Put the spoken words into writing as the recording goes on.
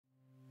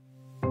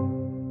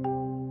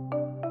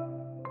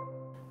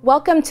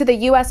Welcome to the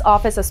U.S.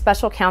 Office of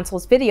Special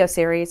Counsel's video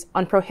series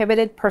on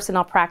prohibited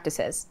personnel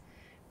practices.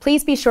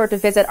 Please be sure to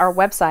visit our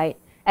website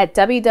at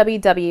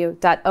www.osc.gov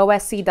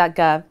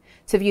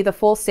to view the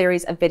full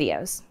series of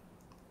videos.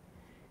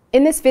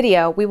 In this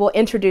video, we will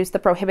introduce the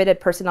prohibited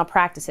personnel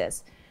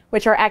practices,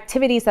 which are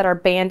activities that are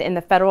banned in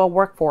the federal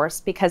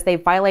workforce because they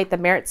violate the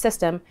merit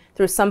system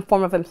through some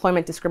form of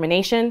employment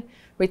discrimination,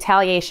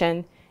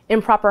 retaliation,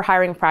 improper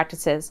hiring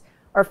practices,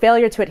 or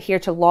failure to adhere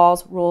to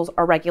laws, rules,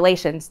 or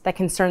regulations that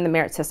concern the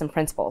merit system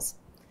principles.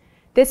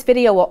 This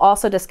video will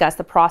also discuss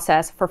the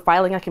process for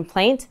filing a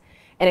complaint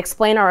and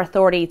explain our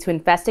authority to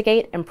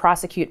investigate and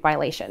prosecute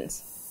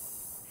violations.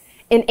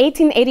 In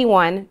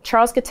 1881,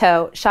 Charles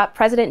Guiteau shot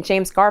President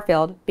James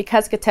Garfield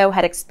because Guiteau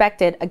had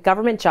expected a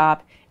government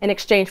job in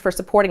exchange for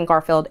supporting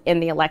Garfield in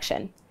the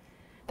election.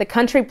 The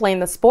country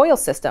blamed the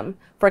spoils system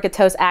for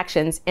Guiteau's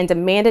actions and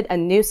demanded a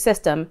new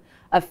system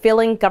of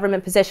filling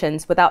government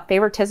positions without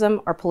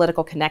favoritism or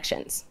political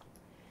connections.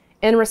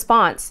 In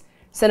response,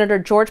 Senator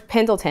George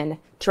Pendleton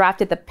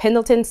drafted the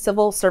Pendleton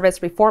Civil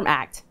Service Reform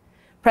Act.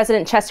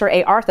 President Chester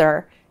A.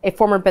 Arthur, a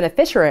former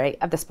beneficiary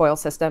of the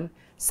spoils system,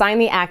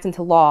 signed the act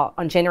into law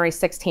on January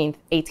 16,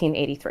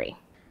 1883.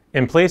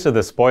 In place of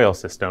the spoils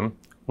system,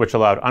 which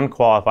allowed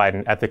unqualified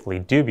and ethically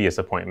dubious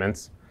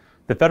appointments,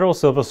 the Federal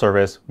Civil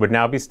Service would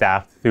now be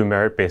staffed through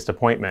merit-based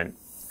appointment.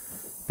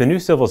 The new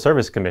Civil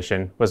Service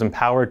Commission was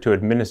empowered to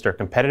administer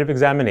competitive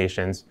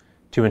examinations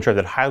to ensure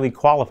that highly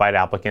qualified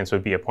applicants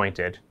would be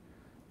appointed,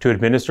 to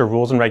administer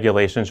rules and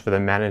regulations for the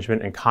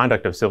management and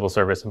conduct of civil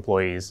service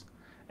employees,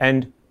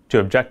 and to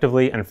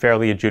objectively and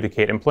fairly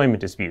adjudicate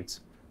employment disputes,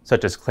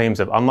 such as claims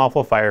of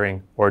unlawful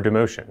firing or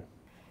demotion.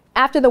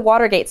 After the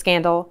Watergate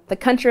scandal, the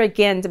country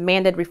again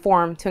demanded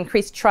reform to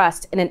increase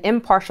trust in an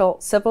impartial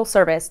civil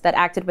service that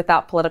acted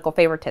without political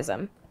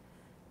favoritism.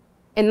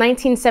 In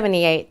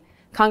 1978,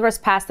 Congress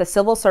passed the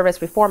Civil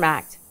Service Reform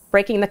Act,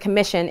 breaking the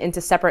commission into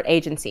separate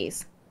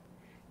agencies.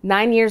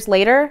 9 years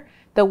later,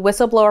 the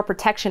Whistleblower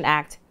Protection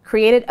Act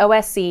created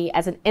OSC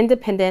as an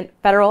independent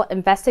federal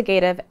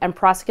investigative and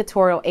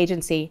prosecutorial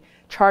agency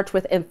charged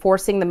with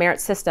enforcing the merit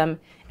system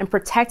and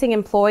protecting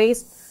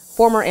employees,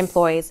 former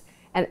employees,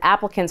 and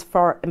applicants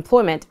for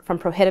employment from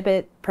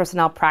prohibited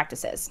personnel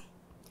practices.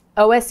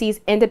 OSC's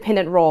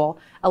independent role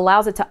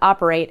allows it to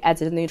operate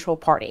as a neutral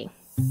party.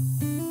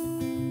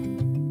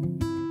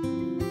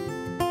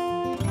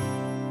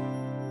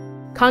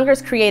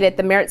 Congress created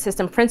the merit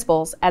system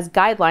principles as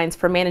guidelines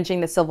for managing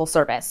the civil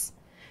service.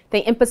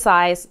 They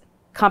emphasize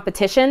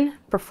competition,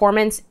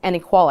 performance, and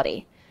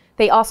equality.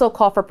 They also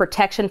call for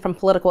protection from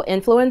political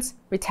influence,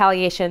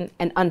 retaliation,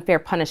 and unfair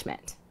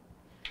punishment.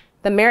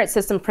 The merit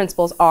system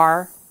principles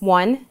are: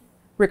 1.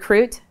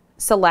 Recruit,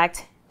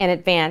 select, and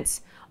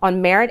advance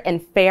on merit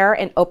and fair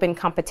and open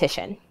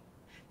competition.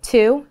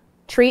 2.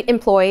 Treat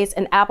employees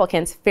and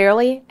applicants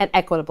fairly and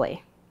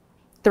equitably.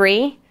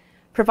 3.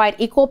 Provide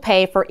equal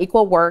pay for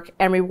equal work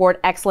and reward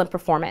excellent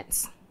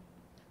performance.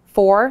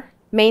 4.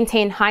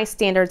 Maintain high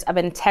standards of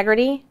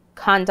integrity,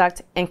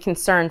 conduct, and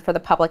concern for the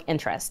public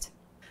interest.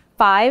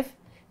 5.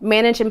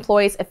 Manage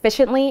employees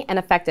efficiently and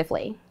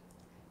effectively.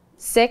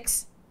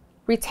 6.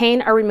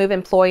 Retain or remove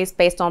employees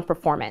based on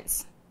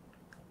performance.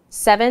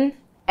 7.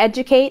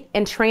 Educate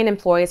and train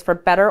employees for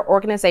better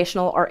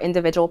organizational or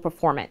individual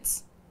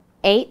performance.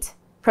 8.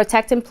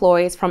 Protect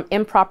employees from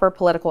improper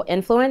political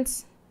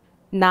influence.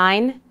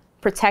 9.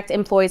 Protect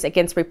employees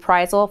against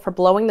reprisal for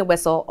blowing the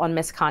whistle on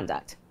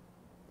misconduct.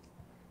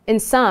 In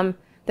sum,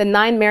 the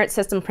 9 merit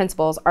system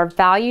principles are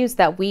values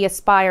that we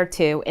aspire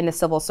to in the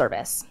civil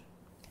service.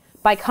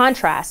 By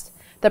contrast,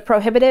 the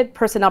prohibited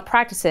personnel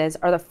practices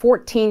are the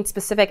 14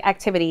 specific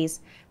activities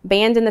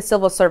banned in the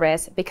civil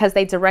service because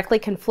they directly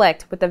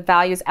conflict with the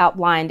values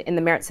outlined in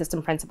the merit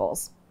system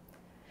principles.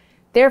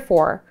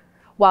 Therefore,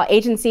 while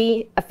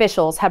agency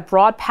officials have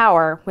broad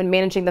power when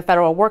managing the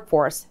federal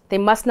workforce, they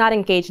must not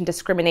engage in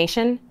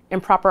discrimination,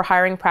 improper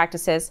hiring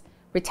practices,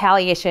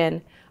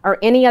 retaliation, or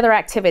any other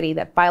activity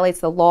that violates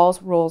the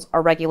laws, rules,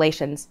 or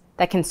regulations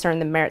that concern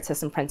the merit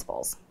system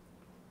principles.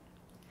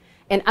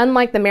 And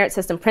unlike the merit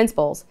system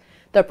principles,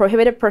 the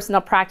prohibited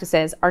personnel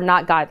practices are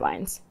not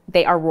guidelines,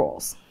 they are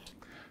rules.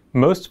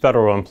 Most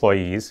federal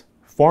employees,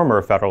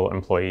 former federal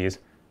employees,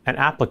 and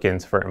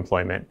applicants for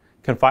employment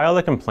can file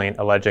a complaint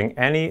alleging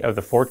any of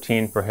the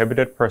 14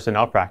 prohibited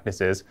personnel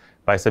practices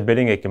by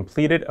submitting a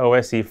completed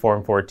OSC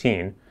Form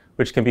 14,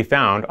 which can be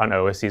found on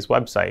OSC's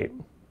website.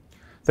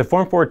 The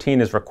Form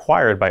 14 is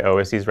required by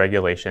OSC's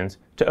regulations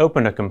to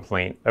open a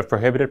complaint of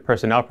prohibited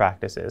personnel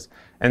practices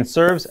and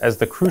serves as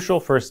the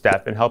crucial first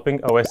step in helping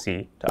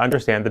OSC to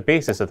understand the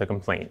basis of the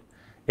complaint,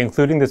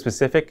 including the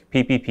specific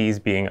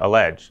PPPs being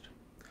alleged.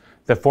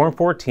 The Form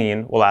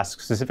 14 will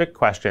ask specific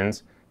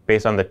questions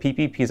based on the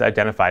PPPs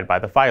identified by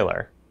the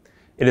filer.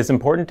 It is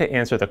important to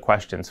answer the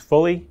questions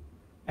fully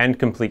and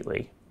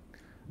completely.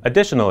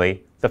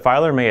 Additionally, the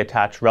filer may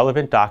attach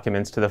relevant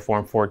documents to the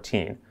Form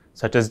 14,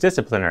 such as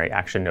disciplinary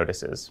action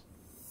notices.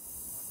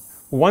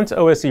 Once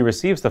OSC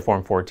receives the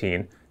Form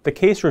 14, the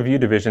Case Review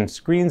Division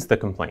screens the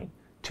complaint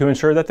to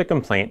ensure that the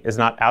complaint is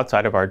not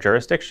outside of our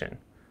jurisdiction.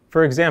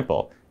 For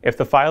example, if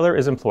the filer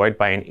is employed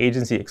by an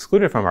agency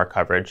excluded from our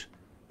coverage,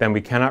 then we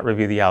cannot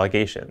review the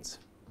allegations.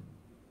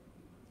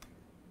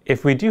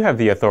 If we do have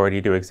the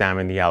authority to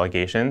examine the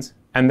allegations,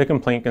 and the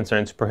complaint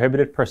concerns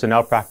prohibited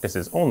personnel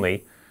practices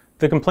only,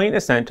 the complaint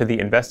is sent to the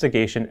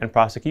Investigation and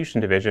Prosecution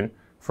Division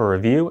for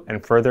review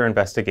and further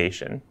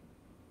investigation.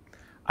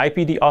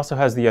 IPD also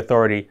has the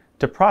authority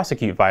to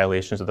prosecute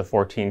violations of the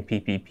 14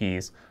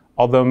 PPPs,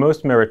 although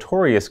most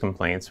meritorious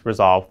complaints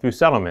resolve through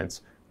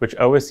settlements, which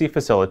OSC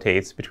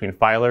facilitates between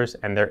filers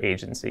and their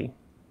agency.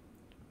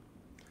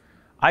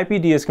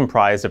 IPD is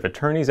comprised of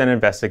attorneys and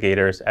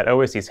investigators at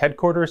OSC's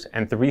headquarters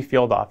and 3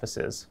 field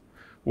offices,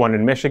 one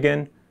in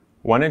Michigan,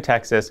 one in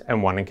Texas,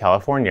 and one in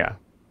California.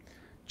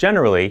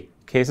 Generally,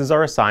 cases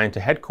are assigned to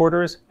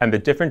headquarters and the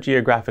different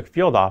geographic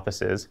field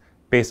offices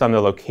based on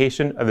the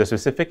location of the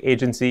specific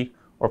agency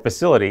or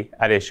facility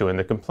at issue in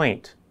the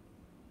complaint.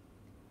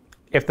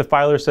 If the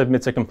filer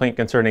submits a complaint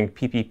concerning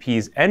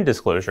PPPs and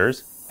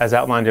disclosures, as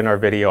outlined in our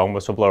video on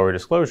whistleblower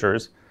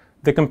disclosures,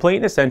 the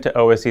complaint is sent to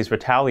OSC's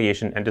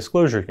Retaliation and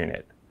Disclosure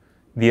Unit.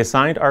 The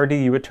assigned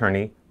RDU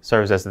attorney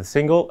serves as the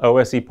single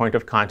OSC point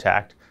of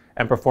contact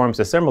and performs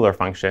a similar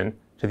function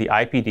to the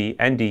IPD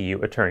and DU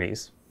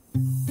attorneys.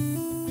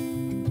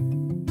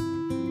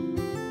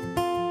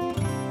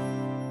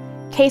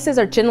 Cases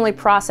are generally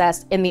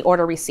processed in the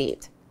order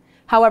received.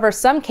 However,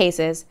 some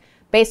cases,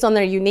 based on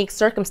their unique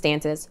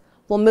circumstances,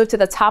 will move to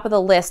the top of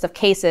the list of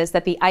cases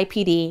that the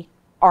IPD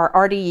or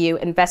RDU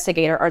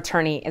investigator or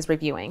attorney is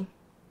reviewing.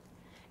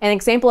 An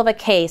example of a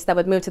case that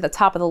would move to the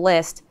top of the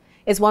list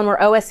is one where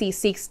OSC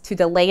seeks to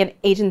delay an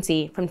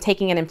agency from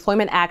taking an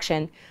employment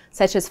action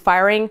such as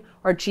firing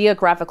or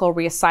geographical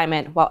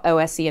reassignment while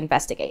OSC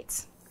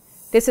investigates.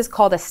 This is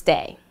called a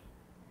stay.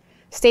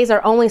 Stays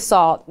are only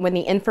sought when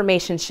the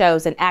information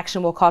shows an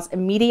action will cause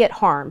immediate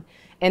harm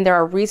and there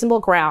are reasonable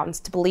grounds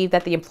to believe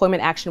that the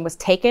employment action was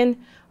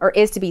taken or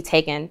is to be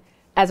taken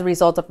as a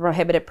result of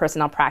prohibited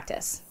personnel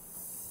practice.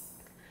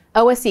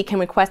 OSC can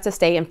request a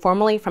stay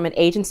informally from an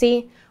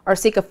agency or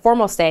seek a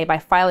formal stay by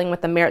filing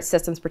with the Merit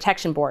Systems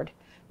Protection Board,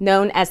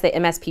 known as the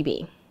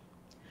MSPB.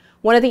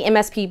 One of the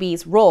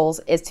MSPB's roles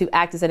is to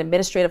act as an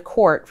administrative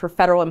court for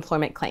federal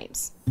employment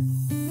claims.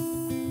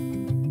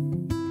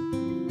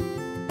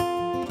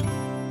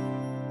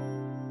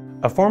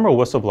 A former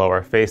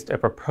whistleblower faced a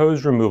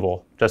proposed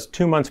removal just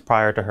 2 months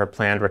prior to her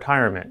planned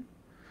retirement.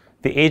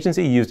 The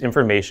agency used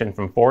information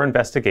from 4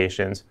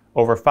 investigations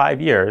over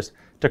 5 years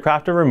to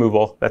craft a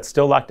removal that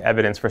still lacked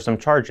evidence for some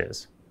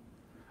charges.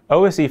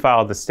 OSC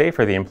filed a stay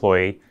for the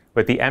employee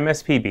with the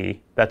MSPB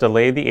that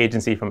delayed the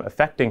agency from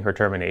effecting her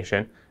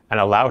termination and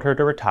allowed her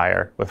to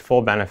retire with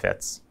full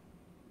benefits.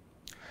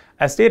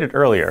 As stated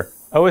earlier,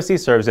 OSC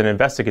serves an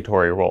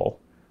investigatory role.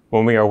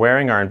 When we are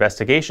wearing our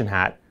investigation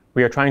hat,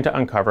 we are trying to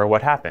uncover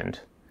what happened.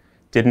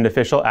 Did an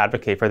official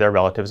advocate for their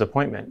relative's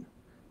appointment?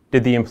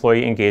 Did the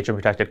employee engage in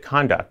protected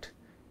conduct?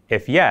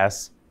 If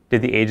yes,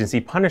 did the agency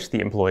punish the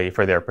employee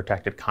for their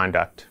protected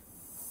conduct?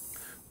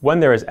 When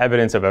there is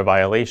evidence of a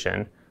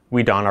violation,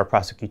 we don our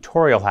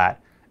prosecutorial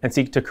hat and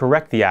seek to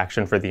correct the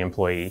action for the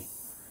employee.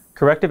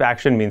 Corrective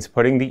action means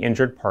putting the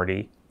injured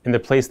party in the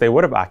place they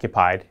would have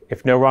occupied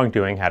if no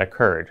wrongdoing had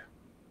occurred.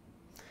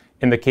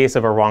 In the case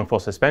of a wrongful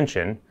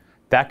suspension,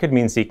 that could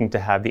mean seeking to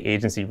have the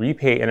agency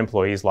repay an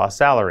employee's lost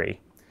salary.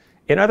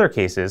 In other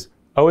cases,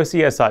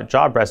 OSC has sought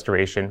job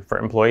restoration for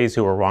employees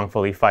who were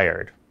wrongfully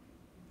fired.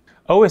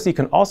 OSC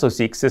can also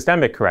seek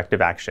systemic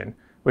corrective action,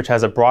 which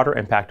has a broader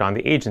impact on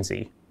the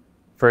agency.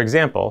 For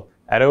example,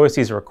 at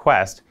OSC's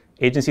request,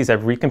 agencies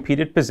have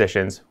recompeted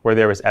positions where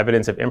there was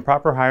evidence of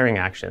improper hiring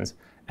actions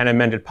and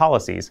amended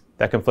policies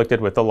that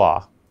conflicted with the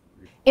law.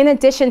 In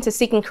addition to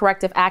seeking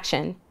corrective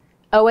action,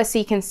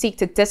 OSC can seek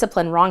to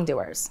discipline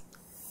wrongdoers.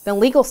 The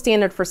legal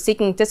standard for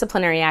seeking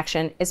disciplinary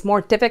action is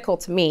more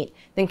difficult to meet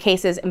than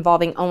cases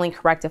involving only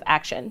corrective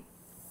action.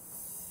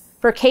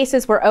 For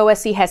cases where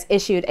OSC has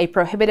issued a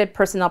prohibited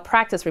personnel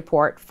practice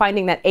report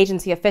finding that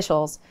agency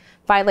officials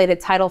violated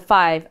Title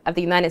V of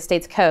the United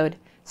States Code,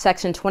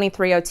 Section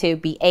 2302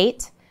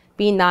 B8,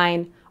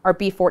 B9, or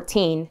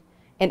B14,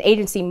 an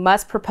agency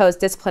must propose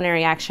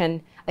disciplinary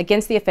action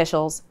against the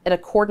officials in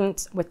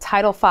accordance with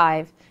Title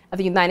V of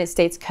the United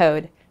States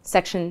Code,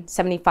 Section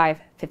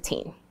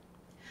 7515.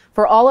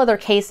 For all other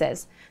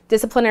cases,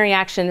 disciplinary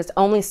action is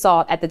only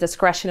sought at the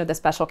discretion of the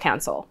Special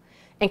Counsel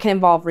and can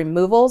involve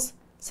removals,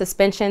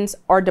 suspensions,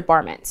 or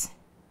debarments.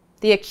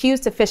 The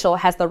accused official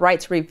has the right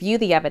to review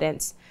the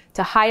evidence,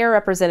 to hire a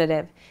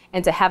representative,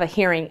 and to have a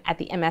hearing at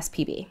the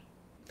MSPB.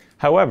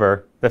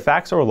 However, the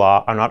facts or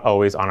law are not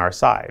always on our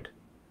side.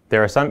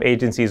 There are some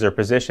agencies or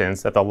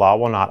positions that the law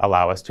will not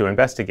allow us to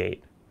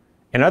investigate.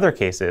 In other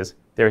cases,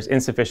 there is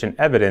insufficient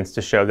evidence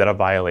to show that a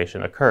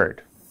violation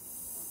occurred.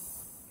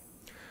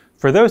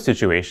 For those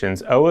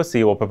situations,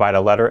 OSC will provide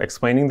a letter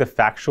explaining the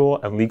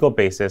factual and legal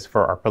basis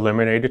for our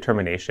preliminary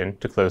determination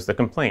to close the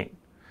complaint.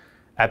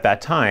 At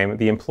that time,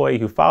 the employee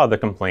who filed the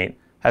complaint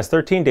has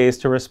 13 days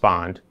to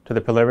respond to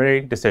the preliminary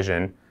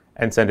decision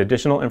and send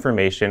additional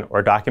information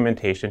or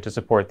documentation to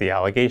support the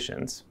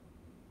allegations.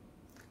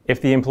 If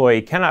the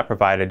employee cannot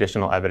provide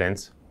additional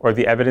evidence, or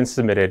the evidence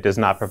submitted does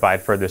not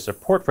provide further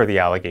support for the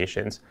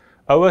allegations,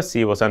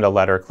 OSC will send a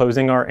letter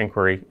closing our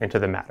inquiry into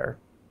the matter.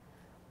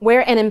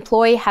 Where an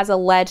employee has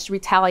alleged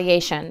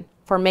retaliation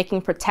for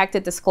making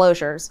protected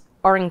disclosures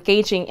or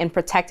engaging in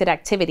protected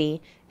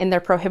activity in their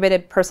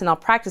prohibited personnel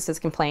practices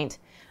complaint,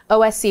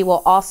 OSC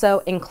will also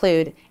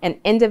include an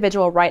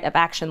individual right of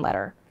action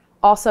letter,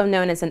 also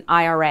known as an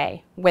IRA,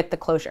 with the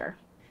closure.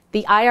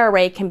 The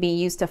IRA can be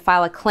used to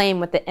file a claim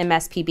with the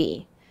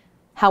MSPB.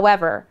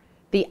 However,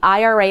 the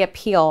IRA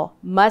appeal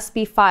must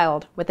be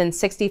filed within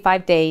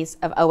 65 days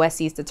of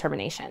OSC's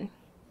determination.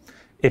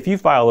 If you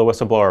file a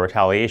whistleblower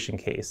retaliation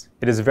case,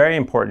 it is very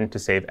important to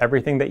save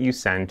everything that you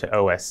send to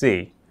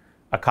OSC: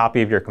 a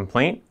copy of your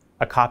complaint,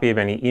 a copy of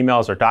any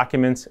emails or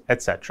documents,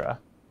 etc.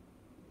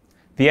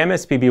 The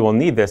MSPB will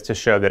need this to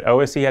show that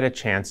OSC had a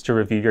chance to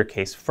review your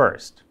case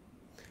first.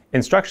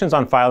 Instructions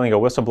on filing a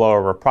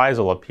whistleblower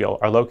reprisal appeal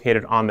are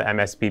located on the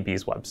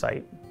MSPB's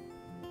website.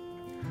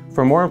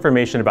 For more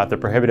information about the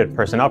prohibited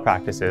personnel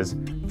practices,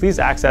 please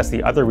access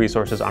the other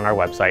resources on our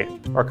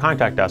website or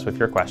contact us with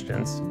your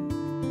questions.